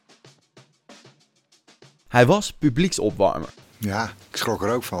Hij was publieksopwarmer. Ja, ik schrok er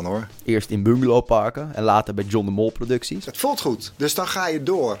ook van hoor. Eerst in bungalowparken en later bij John de Mol producties. Het voelt goed, dus dan ga je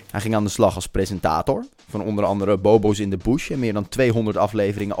door. Hij ging aan de slag als presentator. Van onder andere Bobo's in the Bush en meer dan 200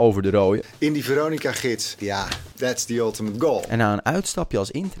 afleveringen over de rode. In die Veronica-gids, ja, that's the ultimate goal. En na een uitstapje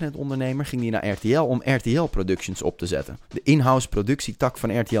als internetondernemer ging hij naar RTL om RTL Productions op te zetten. De in-house productietak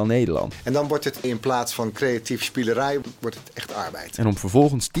van RTL Nederland. En dan wordt het in plaats van creatief spielerij, wordt het echt arbeid. En om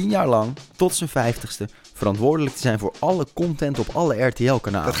vervolgens 10 jaar lang, tot zijn 50ste, verantwoordelijk te zijn voor alle content op alle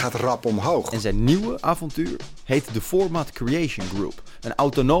RTL-kanalen. Dat gaat rap omhoog. En zijn nieuwe avontuur heet de Format Creation Group. Een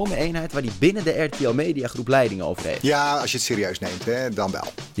autonome eenheid waar hij binnen de RTL Media Groep leiding over heeft. Ja, als je het serieus neemt, hè, dan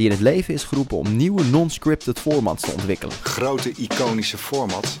wel. Die in het leven is geroepen om nieuwe non-scripted formats te ontwikkelen. Grote, iconische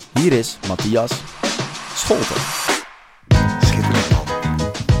formats. Hier is Matthias Scholten. Schitterend man.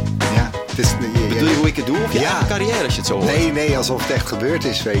 Ja, het is... Bedoel je hoe ik het doe? Of je eigen carrière als je het zo hoort? Nee, alsof het echt gebeurd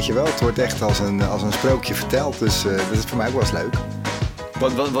is, weet je wel. Het wordt echt als een sprookje verteld, dus dat is voor mij ook wel eens leuk.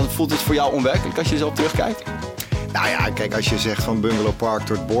 Wat voelt het voor jou onwerkelijk als je zo op terugkijkt? Nou ja, kijk, als je zegt van Bungalow Park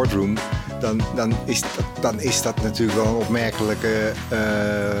tot Boardroom, dan is dat natuurlijk wel een opmerkelijke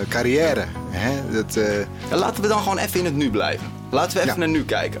carrière. Hè? Ja, laten we dan gewoon even in het nu blijven. Laten we even naar nu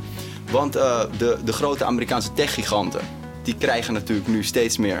kijken. Want de grote Amerikaanse techgiganten, die krijgen natuurlijk nu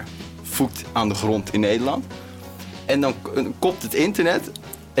steeds meer voet aan de grond in Nederland. En dan kopt het internet,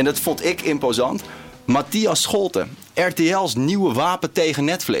 en dat vond ik imposant, Matthias Scholten, RTL's nieuwe wapen tegen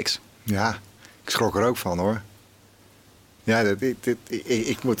Netflix. Ja, ik schrok er ook van hoor. Ja,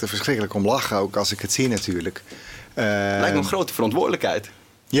 ik moet er verschrikkelijk om lachen, ook als ik het zie natuurlijk. Lijkt me een grote verantwoordelijkheid.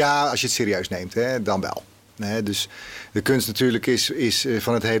 Ja, als je het serieus neemt, hè, dan wel. Dus de kunst natuurlijk is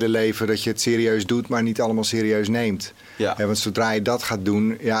van het hele leven dat je het serieus doet, maar niet allemaal serieus neemt. Ja. Want zodra je dat gaat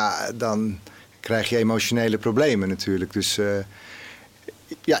doen, ja, dan krijg je emotionele problemen natuurlijk. Dus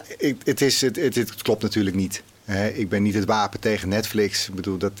ja, het klopt natuurlijk niet. Ik ben niet het wapen tegen Netflix. Ik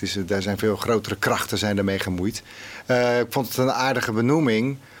bedoel, daar zijn veel grotere krachten zijn daarmee gemoeid. Ik vond het een aardige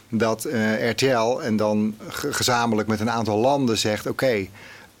benoeming dat RTL en dan gezamenlijk met een aantal landen zegt, oké,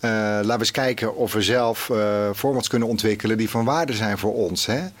 laten we eens kijken of we zelf formats kunnen ontwikkelen die van waarde zijn voor ons.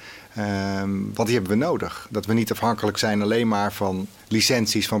 Hè? Want die hebben we nodig. Dat we niet afhankelijk zijn alleen maar van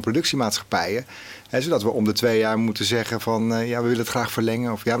licenties van productiemaatschappijen. Zodat we om de 2 jaar moeten zeggen van ja, we willen het graag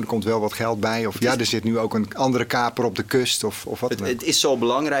verlengen. Of ja, er komt wel wat geld bij. Of ja, er zit nu ook een andere kaper op de kust. Of wat dan ook. Het is zo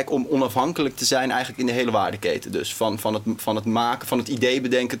belangrijk om onafhankelijk te zijn eigenlijk in de hele waardeketen. Dus van het maken, van het idee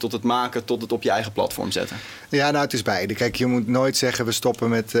bedenken tot het maken, tot het op je eigen platform zetten. Ja, nou het is beide. Kijk, je moet nooit zeggen we stoppen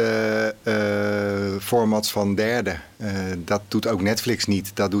met formats van derden. Dat doet ook Netflix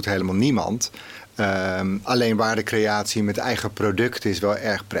niet. Dat doet helemaal niemand. Alleen waardecreatie met eigen producten is wel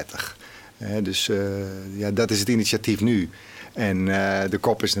erg prettig. Dus ja, dat is het initiatief nu. En de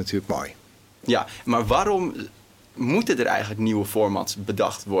kop is natuurlijk mooi. Ja, maar waarom moeten er eigenlijk nieuwe formats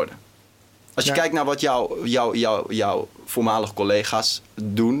bedacht worden? Als je kijkt naar wat jouw voormalige collega's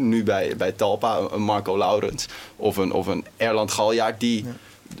doen, nu bij Talpa, een Marco Laurens of een Erland Galjaard, die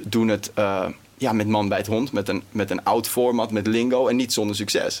doen het met man bij het hond, met een oud format, met lingo en niet zonder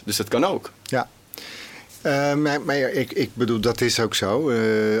succes. Dus dat kan ook. Ja. Maar ik bedoel, dat is ook zo.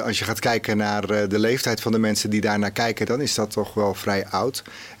 Als je gaat kijken naar de leeftijd van de mensen die daar naar kijken, dan is dat toch wel vrij oud.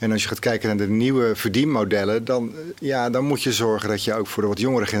 En als je gaat kijken naar de nieuwe verdienmodellen, dan moet je zorgen dat je ook voor de wat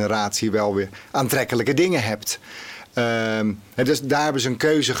jongere generatie wel weer aantrekkelijke dingen hebt. Dus daar hebben ze een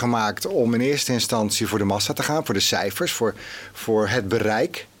keuze gemaakt om in eerste instantie voor de massa te gaan, voor de cijfers, voor het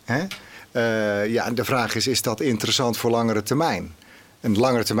bereik. Hè? De vraag is dat interessant voor langere termijn? Een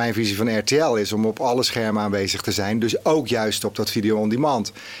langere termijnvisie van RTL is om op alle schermen aanwezig te zijn. Dus ook juist op dat video on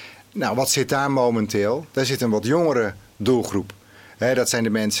demand. Nou, wat zit daar momenteel? Daar zit een wat jongere doelgroep. Dat zijn de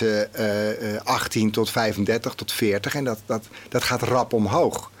mensen 18 tot 35 tot 40. En dat gaat rap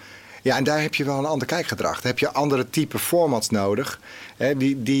omhoog. Ja, en daar heb je wel een ander kijkgedrag. Daar heb je andere type formats nodig.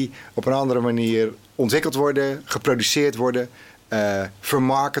 Die op een andere manier ontwikkeld worden, geproduceerd worden,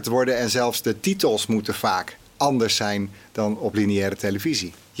 vermarket worden. En zelfs de titels moeten vaak anders zijn dan op lineaire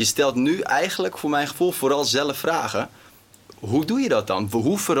televisie. Je stelt nu eigenlijk voor mijn gevoel vooral zelf vragen. Hoe doe je dat dan?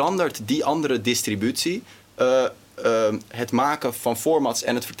 Hoe verandert die andere distributie het maken van formats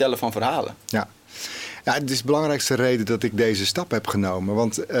en het vertellen van verhalen? Ja, het is de belangrijkste reden dat ik deze stap heb genomen.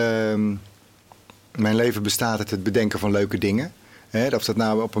 Want mijn leven bestaat uit het bedenken van leuke dingen. Of dat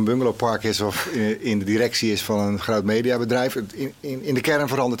nou op een bungalowpark is of in de directie is van een groot mediabedrijf. In de kern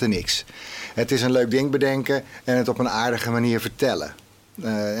verandert er niks. Het is een leuk ding bedenken en het op een aardige manier vertellen.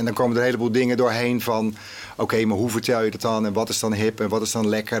 En dan komen er een heleboel dingen doorheen van oké, maar hoe vertel je dat dan? En wat is dan hip en wat is dan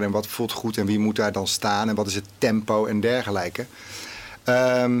lekker en wat voelt goed en wie moet daar dan staan? En wat is het tempo en dergelijke?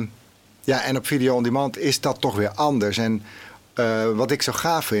 Ja, en op video on demand is dat toch weer anders. En wat ik zo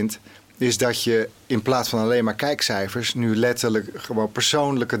gaaf vind, is dat je in plaats van alleen maar kijkcijfers nu letterlijk gewoon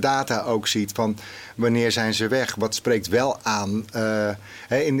persoonlijke data ook ziet van wanneer zijn ze weg, wat spreekt wel aan.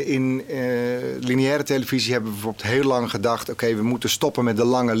 In lineaire televisie hebben we bijvoorbeeld heel lang gedacht, oké, we moeten stoppen met de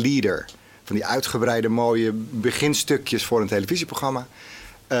lange leader. Van die uitgebreide mooie beginstukjes voor een televisieprogramma.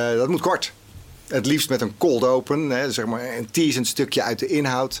 Dat moet kort. Het liefst met een cold open, zeg maar een teasend stukje uit de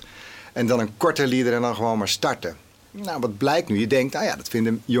inhoud. En dan een korte leader en dan gewoon maar starten. Nou, wat blijkt nu? Je denkt, dat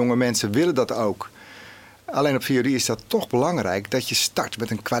vinden jonge mensen, willen dat ook. Alleen op VOD is dat toch belangrijk dat je start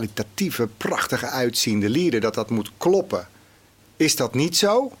met een kwalitatieve, prachtige uitziende leader. Dat moet kloppen. Is dat niet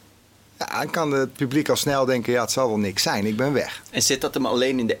zo? Ja, dan kan het publiek al snel denken, het zal wel niks zijn, ik ben weg. En zit dat hem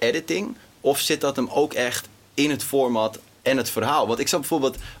alleen in de editing? Of zit dat hem ook echt in het format en het verhaal? Want ik zag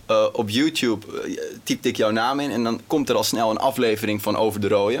bijvoorbeeld op YouTube, typte ik jouw naam in en dan komt er al snel een aflevering van Over de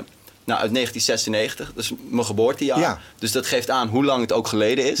Rooie. Nou, uit 1996, dus mijn geboortejaar. Ja. Dus dat geeft aan hoe lang het ook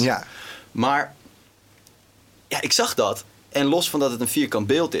geleden is. Ja. Maar ik zag dat. En los van dat het een vierkant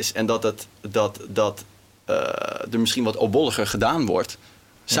beeld is en dat er misschien wat opbolliger gedaan wordt,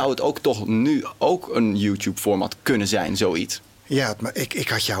 zou het ook toch nu ook een YouTube-format kunnen zijn, zoiets? Ja, maar ik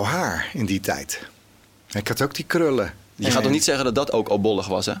had jouw haar in die tijd. Ik had ook die krullen. Je gaat toch niet zeggen dat dat ook opbollig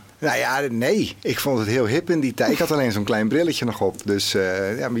was, hè? Nou ja, nee. Ik vond het heel hip in die tijd. Ik had alleen zo'n klein brilletje nog op. Dus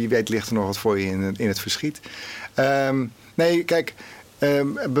maar wie weet ligt er nog wat voor je in het verschiet. Nee, kijk,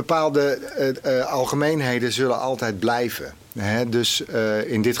 bepaalde algemeenheden zullen altijd blijven. Hè? Dus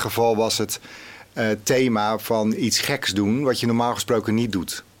in dit geval was het thema van iets geks doen, wat je normaal gesproken niet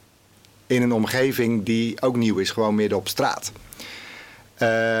doet. In een omgeving die ook nieuw is, gewoon midden op straat.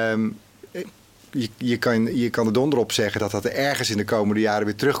 Je kan er donder op zeggen dat er ergens in de komende jaren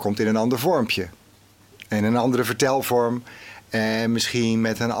weer terugkomt in een ander vormpje. En een andere vertelvorm. En misschien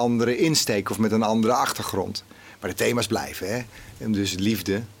met een andere insteek of met een andere achtergrond. Maar de thema's blijven, hè. En dus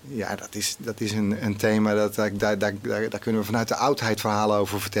liefde, ja, dat is een thema, daar kunnen we vanuit de oudheid verhalen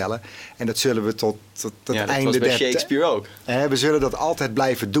over vertellen. En dat zullen we tot het einde der... Shakespeare ook. We zullen dat altijd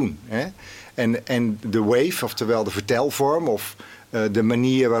blijven doen. Hè. En de wave, oftewel de vertelvorm of de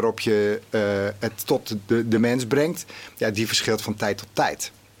manier waarop je het tot de mens brengt, die verschilt van tijd tot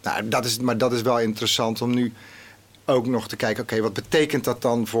tijd. Nou, dat is wel interessant om nu ook nog te kijken, oké, wat betekent dat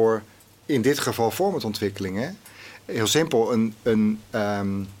dan voor, in dit geval, formatontwikkeling, hè? Heel simpel,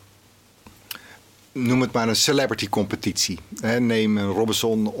 noem het maar een celebrity competitie. Neem een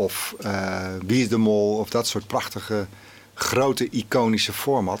Robinson of Wie is de Mol of dat soort prachtige, grote, iconische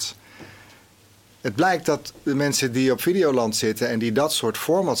formats. Het blijkt dat de mensen die op Videoland zitten en die dat soort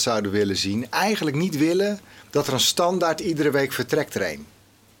formats zouden willen zien, eigenlijk niet willen dat er een standaard iedere week vertrekt er een.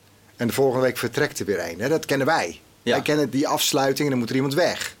 En de volgende week vertrekt er weer een. Dat kennen wij. Ja. Wij kennen die afsluiting en dan moet er iemand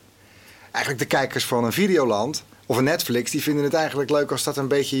weg. Eigenlijk de kijkers van een Videoland of een Netflix, die vinden het eigenlijk leuk als dat een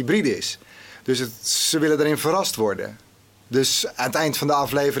beetje hybride is. Dus ze willen erin verrast worden. Dus aan het eind van de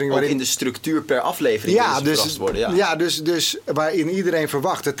aflevering... Ook in de structuur per aflevering willen ze verrast worden. Ja, dus waarin iedereen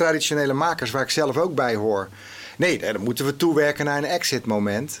verwacht, de traditionele makers waar ik zelf ook bij hoor. Nee, dan moeten we toewerken naar een exit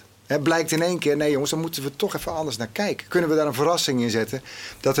moment. Het blijkt in één keer, nee jongens, dan moeten we toch even anders naar kijken. Kunnen we daar een verrassing in zetten?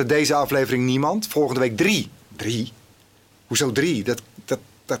 Dat er deze aflevering niemand, volgende week 3. 3? Hoezo 3?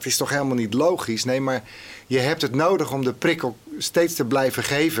 Dat is toch helemaal niet logisch? Nee, maar je hebt het nodig om de prikkel steeds te blijven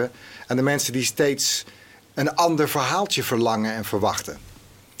geven aan de mensen die steeds een ander verhaaltje verlangen en verwachten.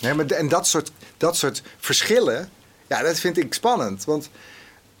 Ja, maar en dat soort verschillen, ja, dat vind ik spannend. Want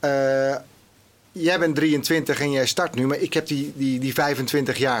jij bent 23 en jij start nu, maar ik heb die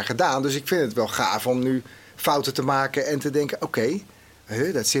 25 jaar gedaan. Dus ik vind het wel gaaf om nu fouten te maken en te denken, oké,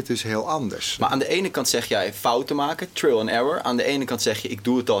 dat zit dus heel anders. Maar aan de ene kant zeg jij fouten maken, trial and error. Aan de ene kant zeg je, ik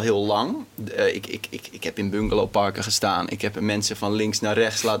doe het al heel lang. Ik heb in bungalowparken gestaan. Ik heb mensen van links naar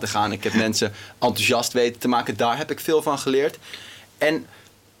rechts laten gaan. Ik heb mensen enthousiast weten te maken. Daar heb ik veel van geleerd. En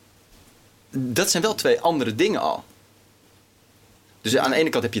dat zijn wel twee andere dingen al. Dus aan de ene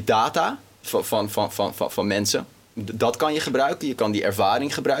kant heb je data van mensen. Dat kan je gebruiken. Je kan die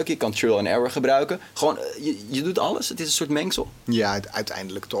ervaring gebruiken. Je kan trial and error gebruiken. Gewoon, je doet alles. Het is een soort mengsel. Ja,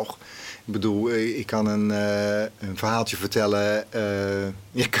 uiteindelijk toch. Ik bedoel, ik kan een verhaaltje vertellen.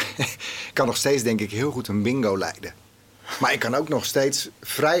 Ik kan nog steeds, denk ik, heel goed een bingo leiden. Maar ik kan ook nog steeds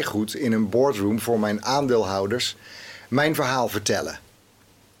vrij goed in een boardroom voor mijn aandeelhouders mijn verhaal vertellen.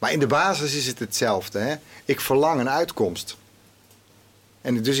 Maar in de basis is het hetzelfde. Hè? Ik verlang een uitkomst.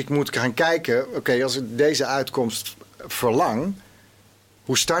 En dus ik moet gaan kijken, oké, als ik deze uitkomst verlang,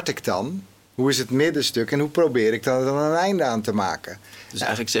 hoe start ik dan? Hoe is het middenstuk en hoe probeer ik dan een einde aan te maken? Dus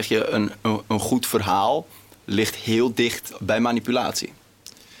eigenlijk zeg je, een goed verhaal ligt heel dicht bij manipulatie.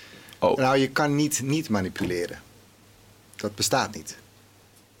 Oh. Nou, je kan niet manipuleren. Dat bestaat niet.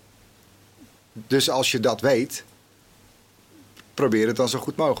 Dus als je dat weet, probeer het dan zo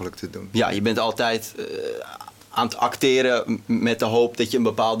goed mogelijk te doen. Ja, je bent altijd aan het acteren met de hoop dat je een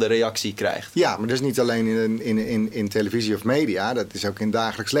bepaalde reactie krijgt. Ja, maar dat is niet alleen in televisie of media. Dat is ook in het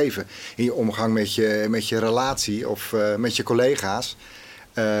dagelijks leven. In je omgang met je relatie of met je collega's.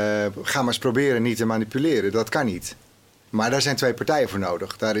 Ga maar eens proberen niet te manipuleren. Dat kan niet. Maar daar zijn 2 partijen voor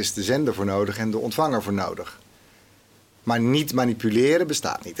nodig. Daar is de zender voor nodig en de ontvanger voor nodig. Maar niet manipuleren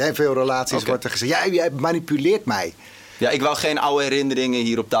bestaat niet. In veel relaties wordt er gezegd, jij manipuleert mij. Ja, ik wou geen oude herinneringen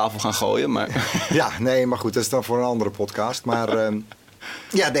hier op tafel gaan gooien, maar... Ja, nee, maar goed, dat is dan voor een andere podcast. Maar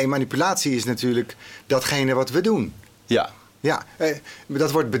manipulatie is natuurlijk datgene wat we doen. Ja. Ja,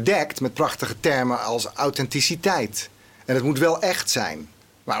 dat wordt bedekt met prachtige termen als authenticiteit. En het moet wel echt zijn.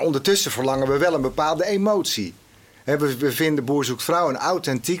 Maar ondertussen verlangen we wel een bepaalde emotie. We vinden Boer zoekt vrouw een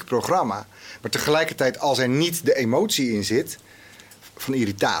authentiek programma. Maar tegelijkertijd, als er niet de emotie in zit... van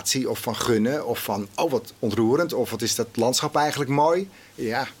irritatie of van gunnen of van... oh, wat ontroerend of wat is dat landschap eigenlijk mooi...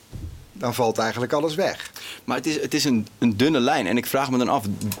 ja, dan valt eigenlijk alles weg. Maar het is een dunne lijn. En ik vraag me dan af...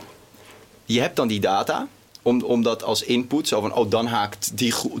 je hebt dan die data... om dat als input... zo van, dan haakt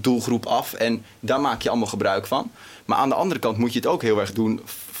die doelgroep af... en daar maak je allemaal gebruik van. Maar aan de andere kant moet je het ook heel erg doen...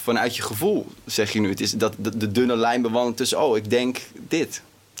 vanuit je gevoel, zeg je nu. Het is de dunne lijn bewandelen tussen... ik denk dit.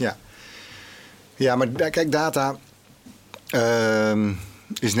 Ja, maar kijk, data...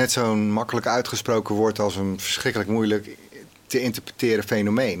 is net zo'n makkelijk uitgesproken woord... als een verschrikkelijk moeilijk te interpreteren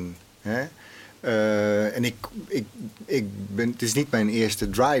fenomeen. Hè? En het is niet mijn eerste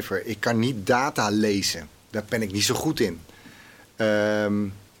driver. Ik kan niet data lezen. Daar ben ik niet zo goed in.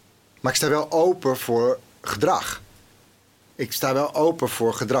 Maar ik sta wel open voor gedrag. Ik sta wel open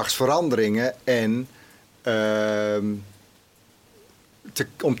voor gedragsveranderingen en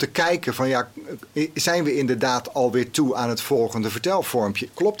om te kijken van zijn we inderdaad alweer toe aan het volgende vertelvormpje?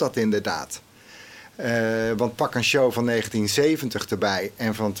 Klopt dat inderdaad? Want pak een show van 1970 erbij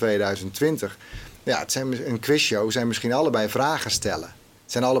en van 2020. Ja, het zijn een quizshow, zijn misschien allebei vragen stellen.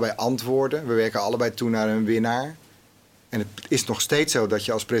 Het zijn allebei antwoorden. We werken allebei toe naar een winnaar. En het is nog steeds zo dat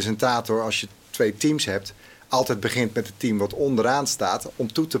je als presentator, als je 2 teams hebt... altijd begint met het team wat onderaan staat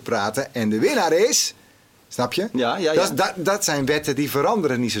om toe te praten. En de winnaar is... Snap je? Ja. Dat zijn wetten die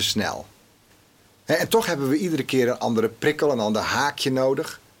veranderen niet zo snel. En toch hebben we iedere keer een andere prikkel, een ander haakje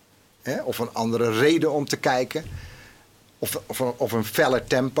nodig. Of een andere reden om te kijken. Of een feller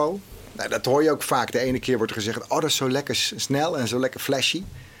tempo. Nou, dat hoor je ook vaak. De ene keer wordt er gezegd... dat is zo lekker snel en zo lekker flashy.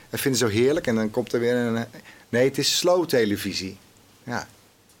 Dat vinden ze zo heerlijk. En dan komt er weer een... Nee, het is slow televisie. Ja.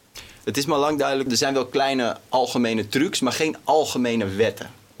 Het is maar lang duidelijk, er zijn wel kleine algemene trucs, maar geen algemene wetten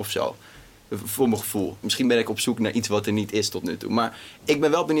of zo. Voor mijn gevoel. Misschien ben ik op zoek naar iets wat er niet is tot nu toe. Maar ik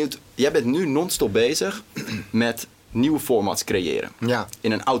ben wel benieuwd, jij bent nu non-stop bezig met nieuwe formats creëren. Ja.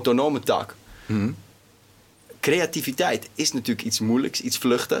 In een autonome tak. Creativiteit is natuurlijk iets moeilijks, iets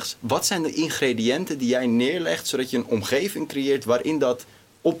vluchtigs. Wat zijn de ingrediënten die jij neerlegt, zodat je een omgeving creëert waarin dat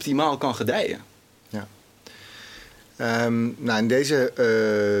optimaal kan gedijen? Ja. In deze...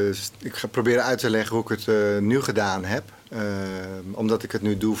 ik ga proberen uit te leggen hoe ik het nu gedaan heb. Omdat ik het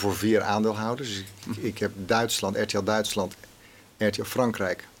nu doe voor 4 aandeelhouders. Dus ik heb Duitsland, RTL Duitsland, RTL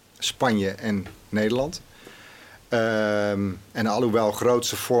Frankrijk, Spanje en Nederland. En alhoewel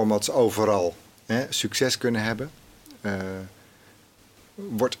grootste formats overal succes kunnen hebben...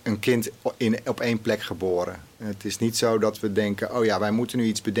 wordt een kind op 1 plek geboren. Het is niet zo dat we denken... wij moeten nu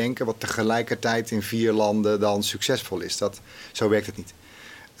iets bedenken... wat tegelijkertijd in 4 landen dan succesvol is. Zo werkt het niet.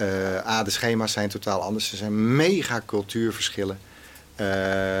 De schema's zijn totaal anders. Er zijn mega cultuurverschillen.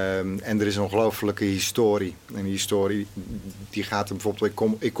 En er is een ongelofelijke historie. En die historie die gaat er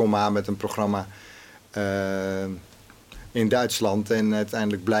bijvoorbeeld... Ik kom aan met een programma... in Duitsland. En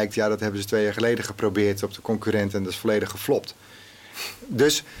uiteindelijk blijkt... dat hebben ze 2 jaar geleden geprobeerd... op de concurrent en dat is volledig geflopt.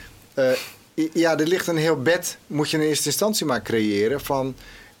 Dus er ligt een heel bed, moet je in eerste instantie maar creëren van...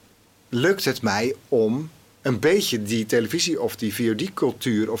 lukt het mij om een beetje die televisie of die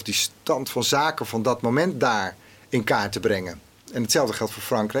VOD-cultuur... of die stand van zaken van dat moment daar in kaart te brengen. En hetzelfde geldt voor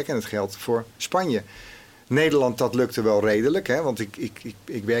Frankrijk en het geldt voor Spanje. Nederland, dat lukte wel redelijk, hè, want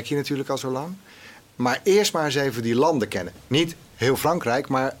ik werk hier natuurlijk al zo lang. Maar eerst maar eens even die landen kennen. Niet heel Frankrijk,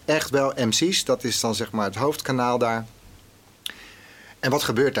 maar echt wel MC's. Dat is dan zeg maar het hoofdkanaal daar... En wat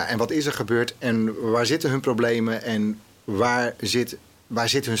gebeurt daar? En wat is er gebeurd? En waar zitten hun problemen? En waar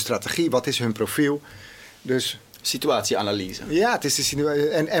zit hun strategie? Wat is hun profiel? Dus... Situatieanalyse. Ja, het is de situatie.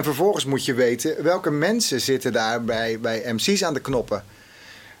 En vervolgens moet je weten... welke mensen zitten daar bij MC's aan de knoppen?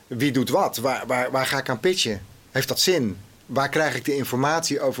 Wie doet wat? Waar ga ik aan pitchen? Heeft dat zin? waar krijg ik de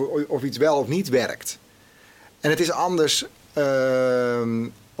informatie over of iets wel of niet werkt? En het is anders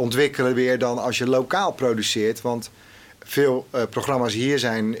ontwikkelen weer dan als je lokaal produceert. Want veel programma's hier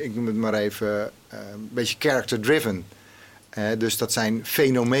zijn, ik noem het maar even, een beetje character-driven. Dus dat zijn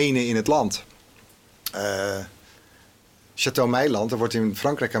fenomenen in het land. Château Meiland, er wordt in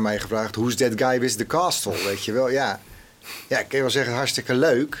Frankrijk aan mij gevraagd... Who's that guy with the castle, weet je wel? Ja, ik kan je wel zeggen, hartstikke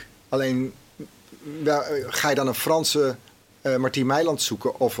leuk. Alleen, ga je dan een Franse Martien Meiland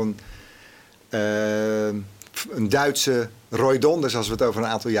zoeken... of een Duitse Roy Donders, als we het over een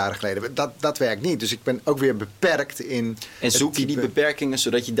aantal jaren geleden hebben. Dat werkt niet. Dus ik ben ook weer beperkt in... En zoek je die beperkingen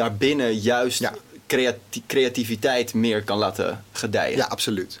zodat je daarbinnen juist creativiteit meer kan laten gedijen? Ja,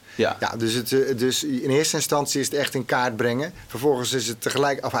 absoluut. Ja. Dus in eerste instantie is het echt in kaart brengen. Vervolgens is het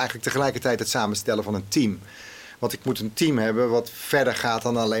tegelijkertijd het samenstellen van een team. Want ik moet een team hebben wat verder gaat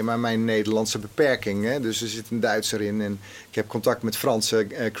dan alleen maar mijn Nederlandse beperking. Hè? Dus er zit een Duitser in en ik heb contact met Franse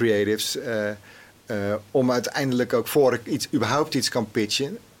creatives... om uiteindelijk ook voor ik überhaupt iets kan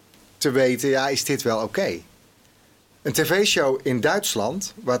pitchen... te weten, is dit wel oké? Een tv-show in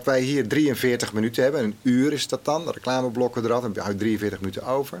Duitsland, wat wij hier 43 minuten hebben... een uur is dat dan, de reclameblokken eraf, dan heb je 43 minuten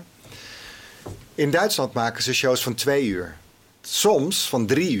over. In Duitsland maken ze shows van 2 uur. Soms van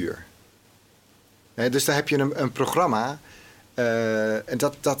 3 uur. Dus daar heb je een programma... en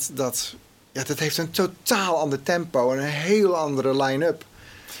dat heeft een totaal ander tempo en een heel andere line-up...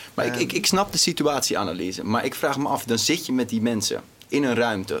 Maar ik snap de situatieanalyse. Maar ik vraag me af, dan zit je met die mensen in een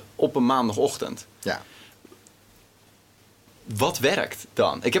ruimte op een maandagochtend. Ja. Wat werkt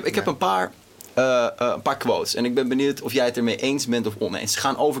dan? Ik heb een paar quotes. En ik ben benieuwd of jij het ermee eens bent of oneens. Ze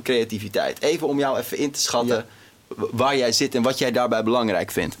gaan over creativiteit. Even om jou even in te schatten waar jij zit en wat jij daarbij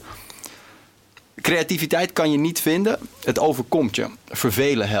belangrijk vindt. Creativiteit kan je niet vinden. Het overkomt je.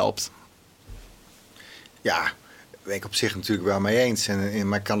 Vervelen helpt. Ja, ben ik op zich natuurlijk wel mee eens.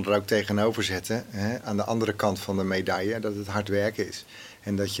 Maar ik kan er ook tegenover zetten, aan de andere kant van de medaille, dat het hard werken is.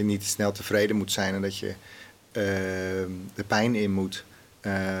 En dat je niet snel tevreden moet zijn en dat je de pijn in moet.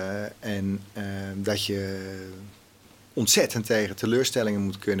 En dat je ontzettend tegen teleurstellingen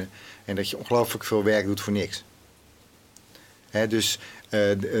moet kunnen. En dat je ongelooflijk veel werk doet voor niks. Dus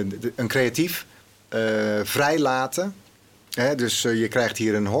een creatief vrijlaten. Dus je krijgt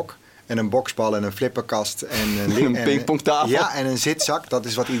hier een hok. En een boksbal en een flipperkast. En een pingpongtafel. Ja, en een zitzak. Dat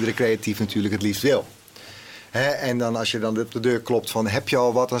is wat iedere creatief natuurlijk het liefst wil. En dan als je dan op de deur klopt van... heb je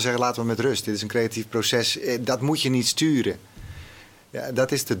al wat? Dan zeg je laten we met rust. Dit is een creatief proces. Dat moet je niet sturen. Ja,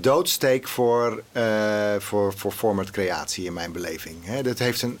 dat is de doodsteek voor formatcreatie in mijn beleving. Dat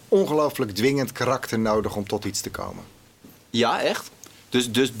heeft een ongelooflijk dwingend karakter nodig om tot iets te komen. Ja, echt?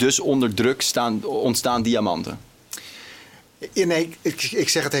 Dus onder druk ontstaan diamanten? Nee, ik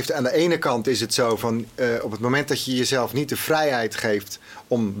zeg het heeft aan de ene kant is het zo van... op het moment dat je jezelf niet de vrijheid geeft...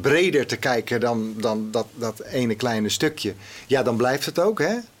 om breder te kijken dan dat ene kleine stukje... ja, dan blijft het ook,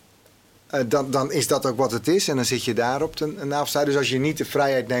 hè? Dan is dat ook wat het is en dan zit je daar op een afstand. Dus als je niet de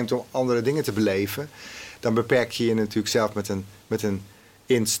vrijheid neemt om andere dingen te beleven... dan beperk je je natuurlijk zelf met een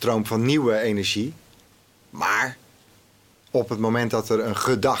instroom van nieuwe energie. Maar op het moment dat er een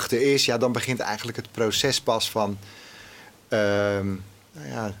gedachte is... ja, dan begint eigenlijk het proces pas van...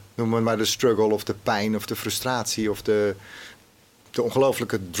 noem het maar de struggle of de pijn of de frustratie... of de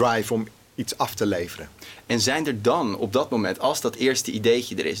ongelooflijke drive om iets af te leveren. En zijn er dan op dat moment, als dat eerste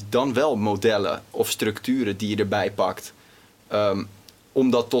ideetje er is... dan wel modellen of structuren die je erbij pakt... om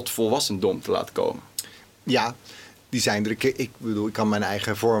dat tot volwassendom te laten komen? Ja, die zijn er. Ik bedoel, ik kan mijn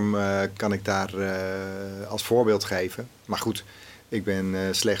eigen vorm kan ik daar als voorbeeld geven. Maar goed, ik ben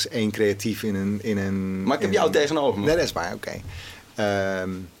slechts één creatief in een... Maar ik heb jou tegenover me. Nee, dat is waar, oké.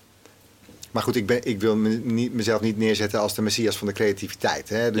 Maar goed, ik wil mezelf niet neerzetten als de messias van de creativiteit.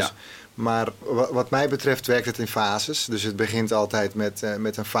 Hè? Dus, ja. Maar wat mij betreft werkt het in fases. Dus het begint altijd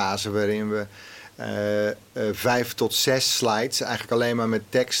met een fase waarin we 5 tot 6 slides... eigenlijk alleen maar met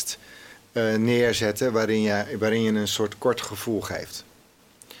tekst neerzetten... waarin je een soort kort gevoel geeft.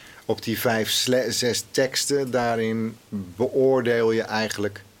 Op die 6 teksten, daarin beoordeel je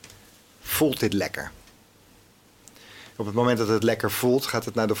eigenlijk... voelt dit lekker? Op het moment dat het lekker voelt, gaat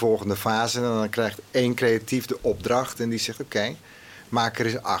het naar de volgende fase. En dan krijgt één creatief de opdracht. En die zegt, oké, maak er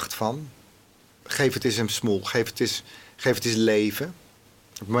eens 8 van. Geef het eens een smoel. Geef het eens leven.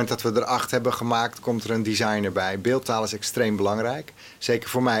 Op het moment dat we er 8 hebben gemaakt, komt er een designer bij. Beeldtaal is extreem belangrijk. Zeker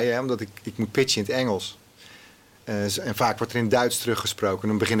voor mij, hè, omdat ik moet pitchen in het Engels. En vaak wordt er in Duits teruggesproken.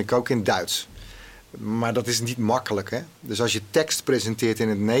 Dan begin ik ook in Duits. Maar dat is niet makkelijk, hè. Dus als je tekst presenteert in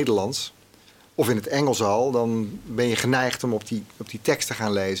het Nederlands... of in het Engels al, dan ben je geneigd om op die tekst te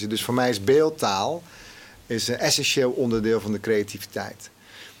gaan lezen. Dus voor mij is beeldtaal is een essentieel onderdeel van de creativiteit.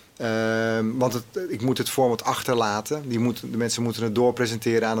 Want ik moet het format achterlaten. De mensen moeten het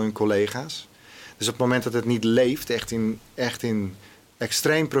doorpresenteren aan hun collega's. Dus op het moment dat het niet leeft, echt in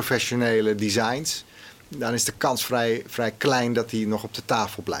extreem professionele designs, dan is de kans vrij klein dat die nog op de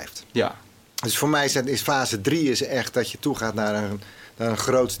tafel blijft. Ja. Dus voor mij is fase 3 is echt dat je toegaat naar een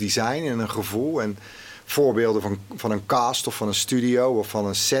groot design en een gevoel. En voorbeelden van een cast of van een studio of van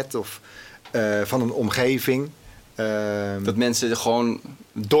een set of van een omgeving. Dat mensen gewoon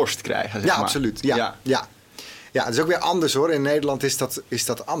dorst krijgen, zeg ja, maar. Absoluut. Ja. Het is ook weer anders hoor. In Nederland is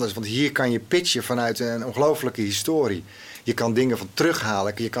dat anders. Want hier kan je pitchen vanuit een ongelofelijke historie. Je kan dingen van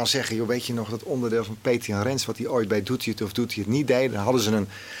terughalen. Je kan zeggen, joh, weet je nog dat onderdeel van Peter Jan Rens, wat hij ooit bij Doet hij het of Doet hij het niet deed? Dan hadden ze een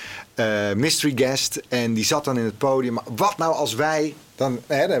mystery guest en die zat dan in het podium. Maar wat nou als wij, dan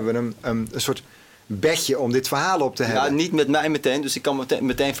hebben we een soort bedje om dit verhaal op te hebben. Ja, niet met mij meteen. Dus ik kan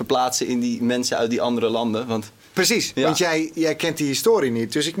meteen verplaatsen in die mensen uit die andere landen. Want precies, want jij kent die historie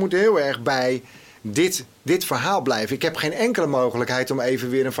niet. Dus ik moet heel erg bij dit verhaal blijven. Ik heb geen enkele mogelijkheid om even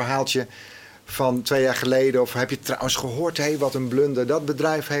weer een verhaaltje van 2 jaar geleden. Of heb je trouwens gehoord wat een blunder dat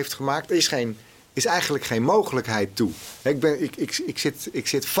bedrijf heeft gemaakt? Er is eigenlijk geen mogelijkheid toe. Ik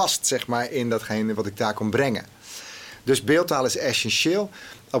zit vast, zeg maar, in datgene wat ik daar kon brengen. Dus beeldtaal is essentieel.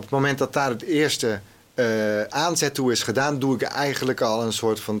 Op het moment dat daar het eerste aanzet toe is gedaan, doe ik eigenlijk al een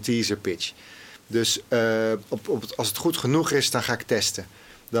soort van teaser pitch. Dus als het goed genoeg is, dan ga ik testen.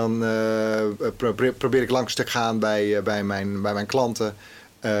 Dan probeer ik langs te gaan bij mijn klanten.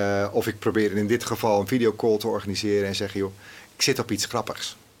 Of ik probeer in dit geval een videocall te organiseren en zeggen, joh, ik zit op iets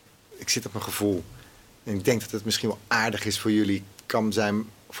grappigs. Ik zit op mijn gevoel. En ik denk dat het misschien wel aardig is voor jullie. Kan zijn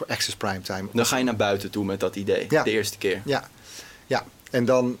voor Access Primetime. Dan ga je naar buiten toe met dat idee. Ja. De eerste keer. Ja. En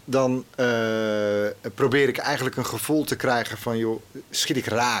dan probeer ik eigenlijk een gevoel te krijgen van, joh, schiet ik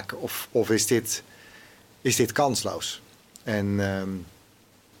raak? Of is dit kansloos? En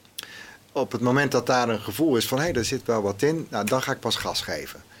op het moment dat daar een gevoel is van, hé, daar zit wel wat in, nou, dan ga ik pas gas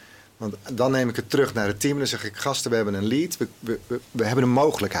geven. Want dan neem ik het terug naar het team en dan zeg ik, gasten, we hebben een lead, we hebben een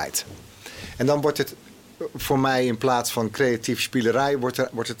mogelijkheid. En dan wordt het voor mij in plaats van creatief spielerij, wordt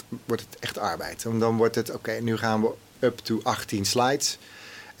het echt arbeid. En dan wordt het, oké, nu gaan we up to 18 slides.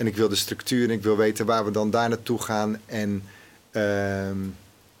 En ik wil de structuur en ik wil weten waar we dan daar naartoe gaan. En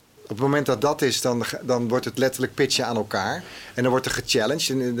op het moment dat dat is, dan wordt het letterlijk pitchen aan elkaar. En dan wordt er gechallenged.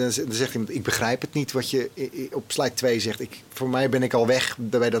 En dan zegt iemand, ik begrijp het niet wat je op slide 2 zegt. Voor mij ben ik al weg.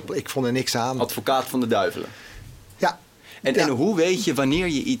 Ik vond er niks aan. Advocaat van de duivelen. Ja. En hoe weet je wanneer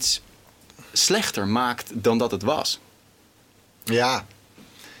je iets slechter maakt dan dat het was? Ja,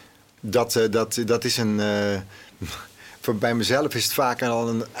 dat is een... bij mezelf is het vaak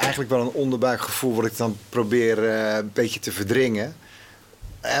eigenlijk wel een onderbuikgevoel wat ik dan probeer een beetje te verdringen.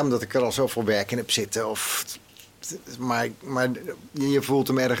 Omdat ik er al zoveel werk in heb zitten. Maar je voelt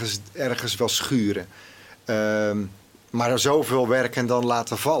hem ergens wel schuren. Maar er zoveel werk en dan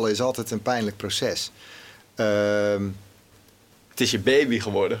laten vallen is altijd een pijnlijk proces. Het is je baby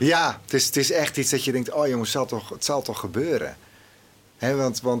geworden. Ja, het is echt iets dat je denkt, oh jongens, het zal toch gebeuren. He,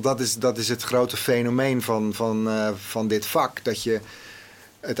 want dat is het grote fenomeen van dit vak. Dat je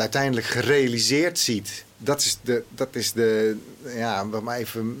het uiteindelijk gerealiseerd ziet. Dat is de ja, maar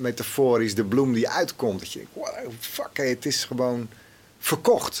even metaforisch, de bloem die uitkomt. Dat je denkt, wow, fuck, het is gewoon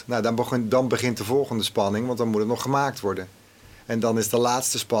verkocht. Nou, dan begint de volgende spanning, want dan moet het nog gemaakt worden. En dan is de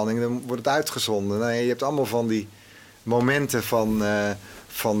laatste spanning, dan wordt het uitgezonden. Nou, je hebt allemaal van die momenten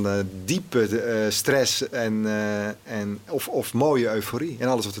van diepe stress of mooie euforie. En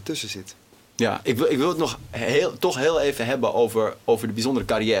alles wat ertussen zit. Ja, ik wil het nog toch heel even hebben over de bijzondere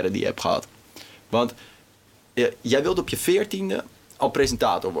carrière die je hebt gehad. Want jij wilde op je 14e al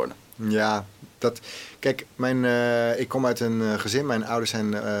presentator worden. Ja, kijk, ik kom uit een gezin. Mijn ouders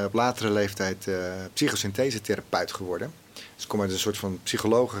zijn op latere leeftijd psychosynthesetherapeut geworden. Dus ik kom uit een soort van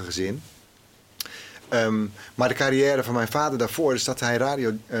psychologengezin. Maar de carrière van mijn vader daarvoor is dat hij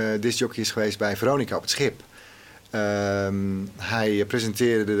radiodiscjockey is geweest bij Veronica op het Schip. Hij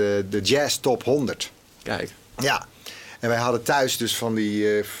presenteerde de Jazz Top 100. Kijk. Ja. En wij hadden thuis dus van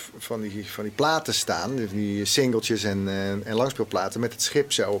die platen staan. Die singeltjes en langspeelplaten met het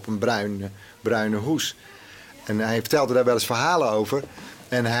schip zo op een bruine hoes. En hij vertelde daar wel eens verhalen over.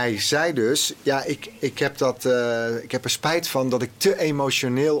 En hij zei dus, ja, ik heb er spijt van dat ik te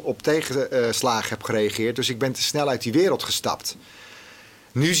emotioneel op tegenslagen heb gereageerd. Dus ik ben te snel uit die wereld gestapt.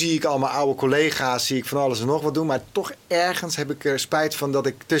 Nu zie ik al mijn oude collega's, zie ik van alles en nog wat doen. Maar toch ergens heb ik er spijt van dat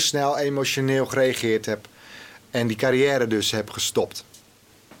ik te snel emotioneel gereageerd heb. En die carrière dus heb gestopt.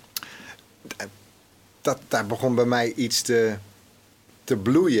 Daar begon bij mij iets te te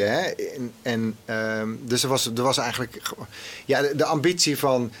bloeien. Hè? Dus er was eigenlijk... Ja, de ambitie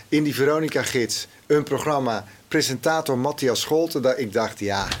van in die Veronica-gids een programma, presentator Matthias Scholten. Ik dacht,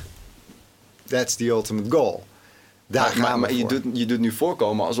 ja, that's the ultimate goal. Maar je doet nu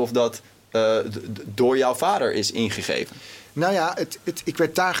voorkomen alsof dat door jouw vader is ingegeven. Nou ja, ik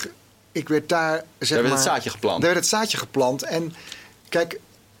werd daar Daar werd het zaadje geplant. Daar werd het zaadje geplant. En kijk,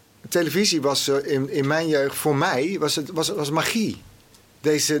 televisie was in mijn jeugd, voor mij, was magie.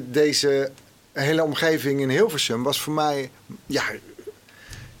 Deze hele omgeving in Hilversum was voor mij, ja,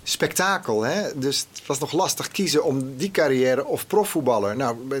 spektakel. Hè? Dus het was nog lastig kiezen om die carrière of profvoetballer.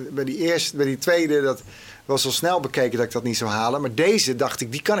 Nou, bij die tweede, dat was al snel bekeken dat ik dat niet zou halen. Maar deze dacht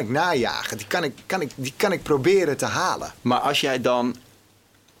ik, die kan ik najagen. Die kan ik proberen te halen. Maar als jij dan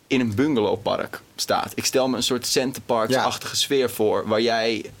in een bungalowpark staat. Ik stel me een soort Centerparks-achtige sfeer voor. Waar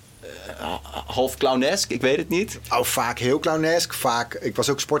jij half clownesk, ik weet het niet. Oh, vaak heel clownesk. Ik was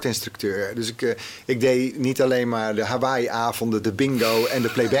ook sportinstructeur. Dus ik deed niet alleen maar de Hawaii-avonden, de bingo en de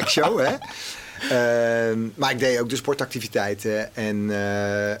playback show. Hè? Maar ik deed ook de sportactiviteiten.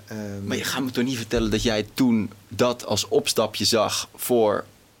 Maar je gaat me toch niet vertellen dat jij toen dat als opstapje zag voor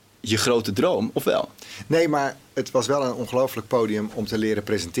je grote droom, of wel? Nee, maar het was wel een ongelooflijk podium om te leren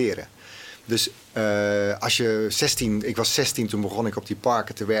presenteren. Dus ik was 16, toen begon ik op die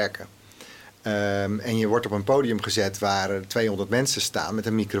parken te werken. En je wordt op een podium gezet waar 200 mensen staan met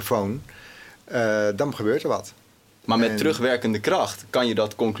een microfoon. Dan gebeurt er wat. Maar met terugwerkende kracht kan je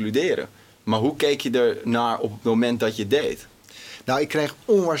dat concluderen. Maar hoe keek je er naar op het moment dat je deed? Nou, ik kreeg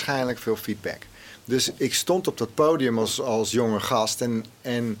onwaarschijnlijk veel feedback. Dus ik stond op dat podium als jonge gast.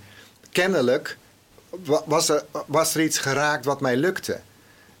 En kennelijk was er iets geraakt wat mij lukte.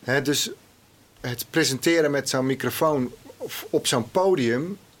 Dus het presenteren met zo'n microfoon op zo'n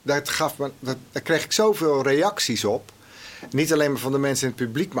podium, daar kreeg ik zoveel reacties op. Niet alleen maar van de mensen in het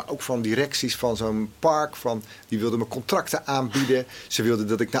publiek, maar ook van directies van zo'n park. Die wilden me contracten aanbieden. Ze wilden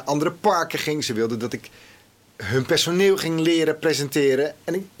dat ik naar andere parken ging. Ze wilden dat ik hun personeel ging leren presenteren.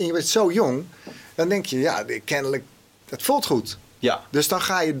 En je bent zo jong, dan denk je, ja, kennelijk, het voelt goed. Ja. Dus dan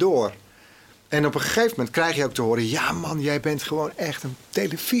ga je door. En op een gegeven moment krijg je ook te horen, ja man, jij bent gewoon echt een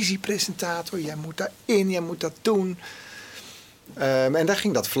televisiepresentator. Jij moet daarin, jij moet dat doen. En daar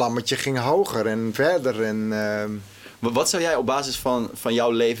ging dat vlammetje hoger en verder. Wat zou jij op basis van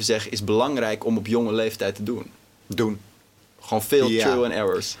jouw leven zeggen is belangrijk om op jonge leeftijd te doen? Doen. Gewoon veel trial and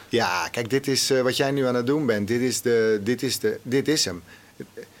errors. Ja, kijk, dit is wat jij nu aan het doen bent. Dit is hem.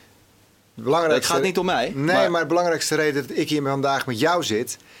 Het gaat niet om mij. Nee, maar de belangrijkste reden dat ik hier vandaag met jou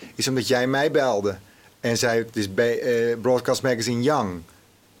zit, is omdat jij mij belde. En zei, het is Broadcast Magazine Young.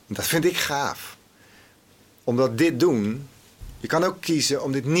 Dat vind ik gaaf. Omdat dit doen, je kan ook kiezen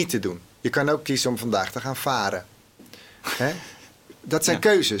om dit niet te doen. Je kan ook kiezen om vandaag te gaan varen. Hè? Dat zijn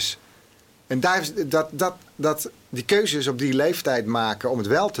keuzes. En die keuzes op die leeftijd maken om het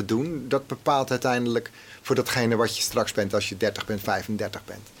wel te doen, dat bepaalt uiteindelijk voor datgene wat je straks bent als je 30 bent, 35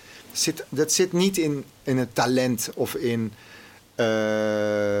 bent. Dat zit niet in het talent of in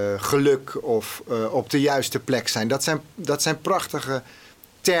geluk of op de juiste plek zijn. Dat zijn prachtige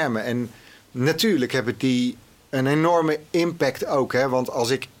termen. En natuurlijk hebben die een enorme impact ook. Hè? Want als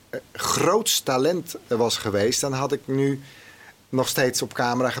ik groots talent was geweest, dan had ik nu nog steeds op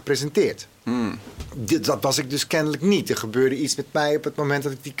camera gepresenteerd. Dat was ik dus kennelijk niet. Er gebeurde iets met mij op het moment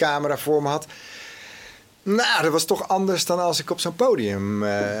dat ik die camera voor me had. Nou, dat was toch anders dan als ik op zo'n podium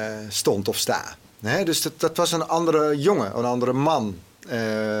stond of sta. Dus dat was een andere jongen, een andere man.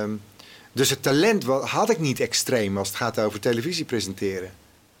 Dus het talent had ik niet extreem als het gaat over televisie presenteren.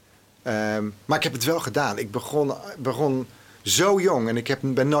 Maar ik heb het wel gedaan. Ik begon zo jong en ik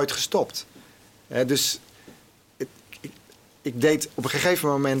ben nooit gestopt. Dus ik deed op een gegeven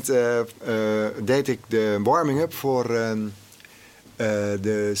moment deed ik de warming-up voor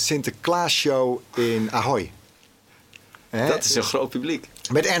de Sinterklaas-show in Ahoy. Dat is een groot publiek.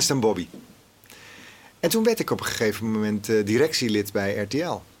 Met Ernst en Bobby. En toen werd ik op een gegeven moment directielid bij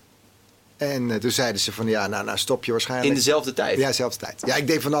RTL. En toen zeiden ze van, ja, nou stop je waarschijnlijk. In dezelfde tijd? Ja, dezelfde tijd. Ja, ik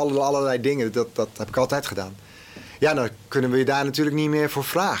deed van allerlei dingen. Dat heb ik altijd gedaan. Ja, dan kunnen we je daar natuurlijk niet meer voor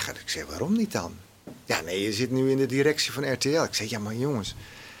vragen. Ik zei, waarom niet dan? Ja, nee, je zit nu in de directie van RTL. Ik zei, ja, maar jongens,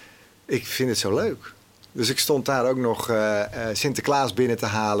 ik vind het zo leuk. Dus ik stond daar ook nog Sinterklaas binnen te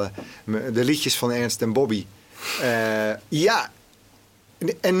halen. De liedjes van Ernst en Bobby. Ja,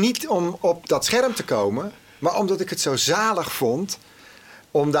 en niet om op dat scherm te komen, maar omdat ik het zo zalig vond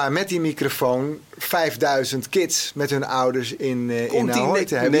om daar met die microfoon 5000 kids met hun ouders in Ahoy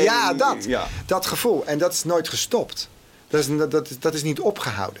te hebben. Nee, dat gevoel. En dat is nooit gestopt. Dat is niet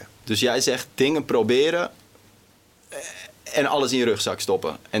opgehouden. Dus jij zegt dingen proberen en alles in je rugzak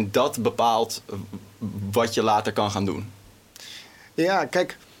stoppen. En dat bepaalt wat je later kan gaan doen. Ja,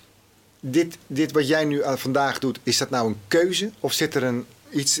 kijk, dit wat jij nu vandaag doet, is dat nou een keuze? Of zit er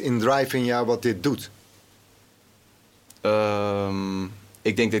iets in drive in jou wat dit doet?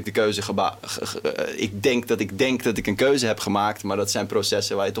 Ik denk dat ik de keuze ik denk dat ik een keuze heb gemaakt, maar dat zijn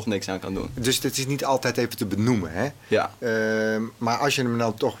processen waar je toch niks aan kan doen. Dus het is niet altijd even te benoemen, hè? Ja. Maar als je hem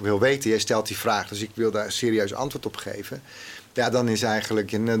dan toch wil weten, jij stelt die vraag, dus ik wil daar een serieus antwoord op geven. Ja, dan is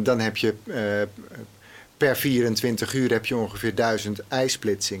eigenlijk, dan heb je per 24 uur heb je ongeveer 1000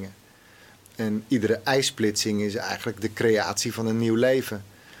 ijsplitsingen. En iedere ijsplitsing is eigenlijk de creatie van een nieuw leven.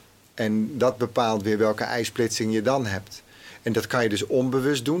 En dat bepaalt weer welke ijsplitsing je dan hebt. En dat kan je dus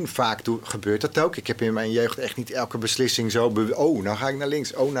onbewust doen. Vaak gebeurt dat ook. Ik heb in mijn jeugd echt niet elke beslissing zo... nou ga ik naar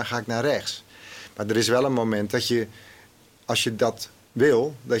links, nou ga ik naar rechts. Maar er is wel een moment dat je, als je dat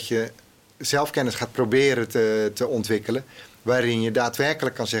wil... dat je zelfkennis gaat proberen te ontwikkelen... waarin je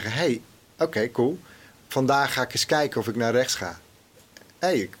daadwerkelijk kan zeggen... oké, cool. Vandaag ga ik eens kijken of ik naar rechts ga.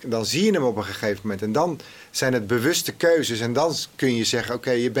 Dan zie je hem op een gegeven moment. En dan zijn het bewuste keuzes. En dan kun je zeggen...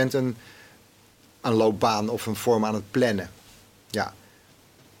 oké, je bent een loopbaan of een vorm aan het plannen. Ja.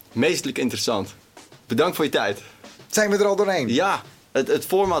 Meestelijk interessant. Bedankt voor je tijd. Zijn we er al doorheen? Ja, het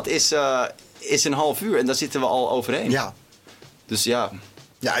format is een half uur en daar zitten we al overheen. Ja. Dus ja.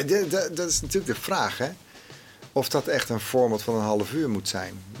 Ja, dat is natuurlijk de vraag, hè. Of dat echt een format van een half uur moet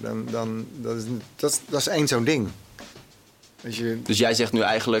zijn. Dat is één zo'n ding. Dus jij zegt nu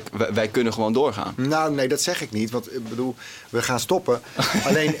eigenlijk, wij kunnen gewoon doorgaan? Nou, nee, dat zeg ik niet. Want ik bedoel, we gaan stoppen.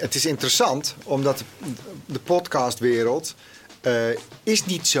 Alleen, het is interessant, omdat de podcastwereld is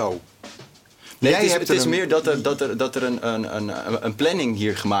niet zo. Nee, het is meer dat er een planning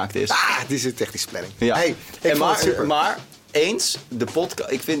hier gemaakt is. Dit is een technische planning. Ja. Maar eens,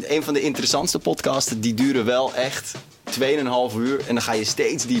 ik vind een van de interessantste podcasts, die duren wel echt 2,5 uur en dan ga je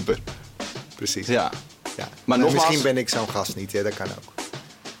steeds dieper. Precies. Ja. Maar nogmaals, misschien ben ik zo'n gast niet, hè? Dat kan ook.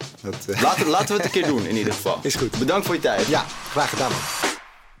 Laten we het een keer doen in ieder geval. Is goed. Bedankt voor je tijd. Ja, graag gedaan.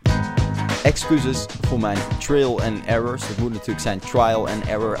 Excuses voor mijn trail and errors. Het moet natuurlijk zijn trial and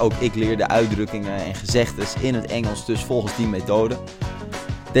error. Ook ik leer de uitdrukkingen en gezegdes in het Engels, dus volgens die methode.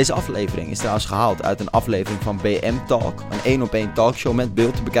 Deze aflevering is trouwens gehaald uit een aflevering van BM Talk. Een 1-op-1 talkshow met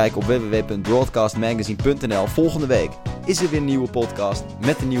beeld te bekijken op www.broadcastmagazine.nl. Volgende week is er weer een nieuwe podcast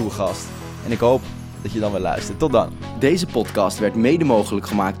met een nieuwe gast. En ik hoop dat je dan weer luistert. Tot dan. Deze podcast werd mede mogelijk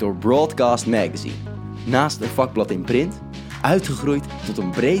gemaakt door Broadcast Magazine. Naast een vakblad in print, uitgegroeid tot een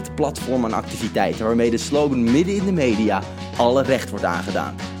breed platform aan activiteiten waarmee de slogan midden in de media alle recht wordt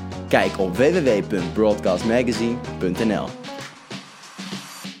aangedaan. Kijk op www.broadcastmagazine.nl.